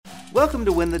Welcome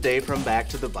to Win the Day from Back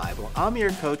to the Bible. I'm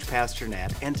your coach, Pastor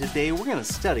Nat, and today we're going to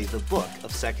study the book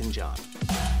of 2 John.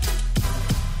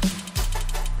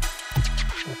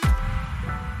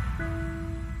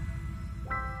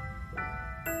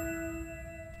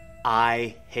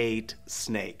 I hate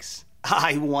snakes.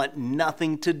 I want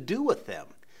nothing to do with them.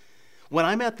 When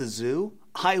I'm at the zoo,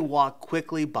 I walk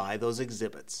quickly by those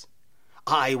exhibits.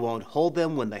 I won't hold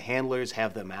them when the handlers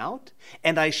have them out,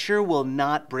 and I sure will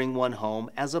not bring one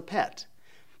home as a pet.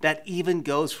 That even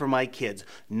goes for my kids.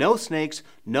 No snakes,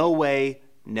 no way,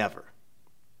 never.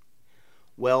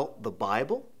 Well, the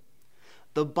Bible?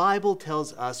 The Bible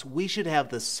tells us we should have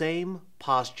the same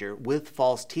posture with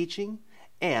false teaching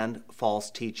and false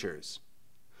teachers.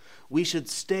 We should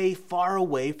stay far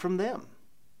away from them.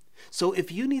 So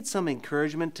if you need some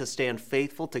encouragement to stand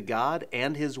faithful to God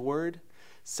and His Word,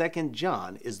 2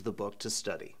 John is the book to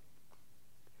study.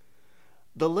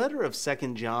 The letter of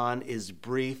 2 John is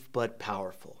brief but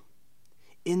powerful.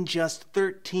 In just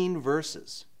 13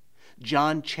 verses,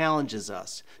 John challenges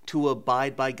us to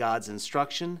abide by God's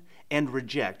instruction and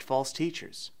reject false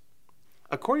teachers.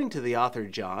 According to the author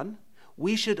John,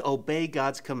 we should obey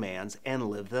God's commands and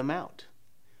live them out.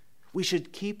 We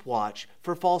should keep watch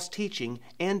for false teaching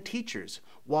and teachers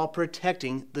while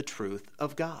protecting the truth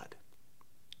of God.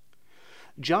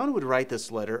 John would write this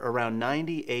letter around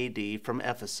 90 A.D. from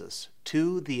Ephesus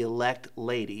to the elect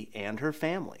lady and her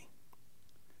family.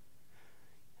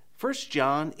 1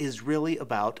 John is really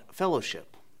about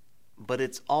fellowship, but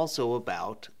it's also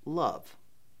about love.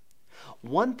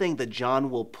 One thing that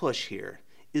John will push here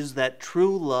is that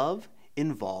true love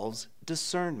involves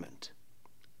discernment.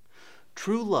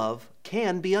 True love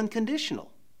can be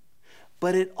unconditional,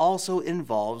 but it also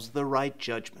involves the right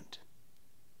judgment.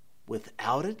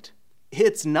 Without it,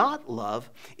 it's not love,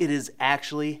 it is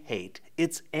actually hate.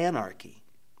 It's anarchy.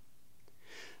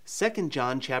 2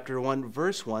 John chapter 1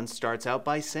 verse 1 starts out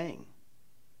by saying,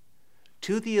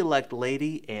 "To the elect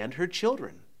lady and her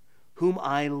children, whom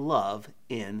I love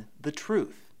in the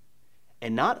truth.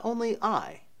 And not only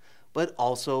I, but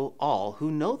also all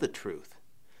who know the truth,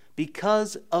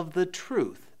 because of the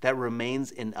truth that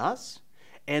remains in us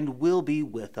and will be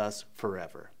with us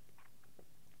forever."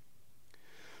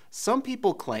 Some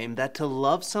people claim that to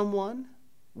love someone,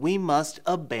 we must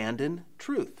abandon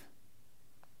truth.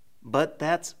 But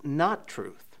that's not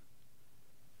truth.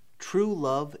 True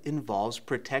love involves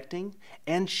protecting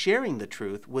and sharing the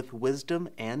truth with wisdom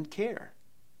and care.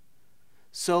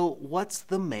 So what's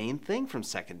the main thing from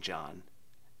 2 John?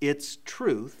 It's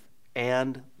truth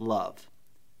and love.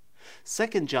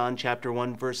 2 John chapter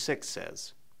 1 verse 6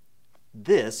 says,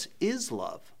 "This is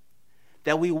love,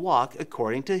 that we walk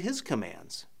according to His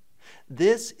commands.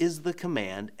 This is the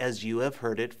command as you have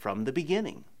heard it from the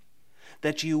beginning,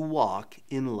 that you walk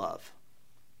in love."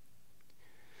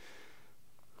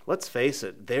 Let's face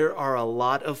it, there are a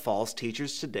lot of false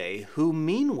teachers today who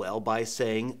mean well by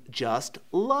saying just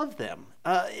love them,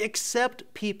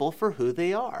 accept people for who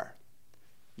they are.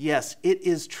 Yes, it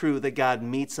is true that God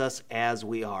meets us as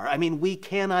we are. I mean, we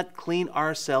cannot clean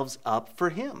ourselves up for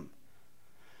Him.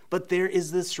 But there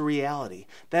is this reality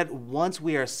that once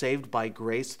we are saved by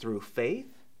grace through faith,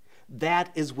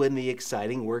 that is when the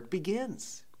exciting work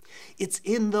begins. It's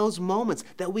in those moments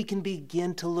that we can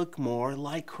begin to look more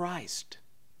like Christ.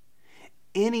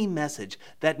 Any message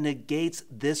that negates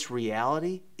this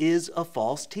reality is a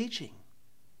false teaching.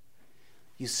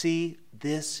 You see,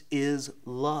 this is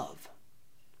love,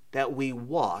 that we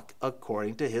walk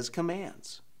according to His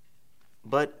commands.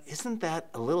 But isn't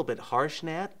that a little bit harsh,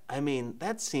 Nat? I mean,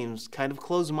 that seems kind of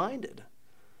close-minded.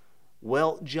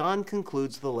 Well, John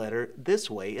concludes the letter this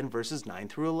way in verses 9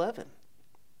 through 11.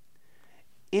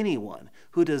 "Anyone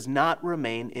who does not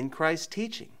remain in Christ's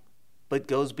teaching, but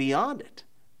goes beyond it,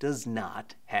 does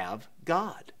not have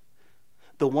God.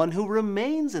 The one who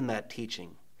remains in that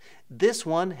teaching, this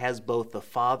one has both the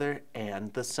Father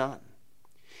and the Son.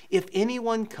 If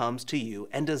anyone comes to you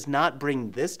and does not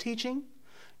bring this teaching,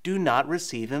 do not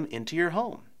receive him into your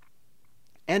home,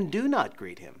 and do not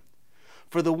greet him,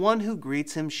 for the one who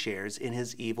greets him shares in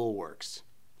his evil works."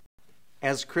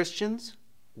 As Christians,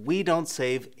 we don't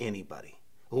save anybody.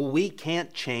 We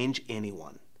can't change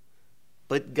anyone.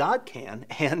 But God can,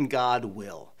 and God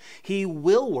will. He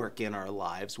will work in our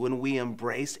lives when we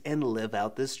embrace and live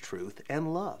out this truth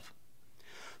and love.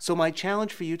 So my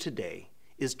challenge for you today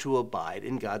is to abide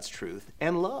in God's truth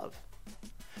and love.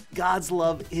 God's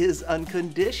love is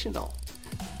unconditional.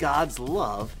 God's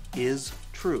love is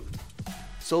truth.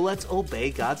 So let's obey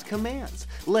God's commands.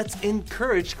 Let's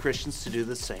encourage Christians to do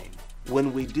the same.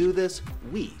 When we do this,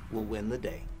 we will win the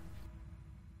day.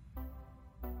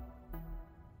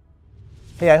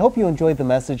 Hey, I hope you enjoyed the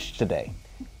message today.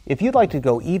 If you'd like to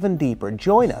go even deeper,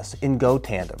 join us in Go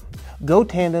Tandem. Go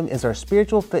Tandem is our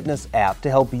spiritual fitness app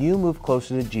to help you move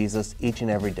closer to Jesus each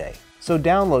and every day. So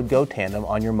download Go Tandem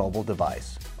on your mobile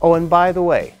device. Oh, and by the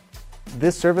way,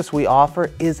 this service we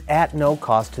offer is at no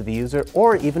cost to the user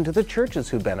or even to the churches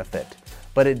who benefit,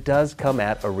 but it does come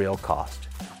at a real cost.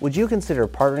 Would you consider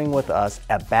partnering with us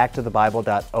at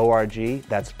backtothebible.org?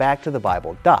 That's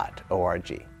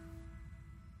backtothebible.org.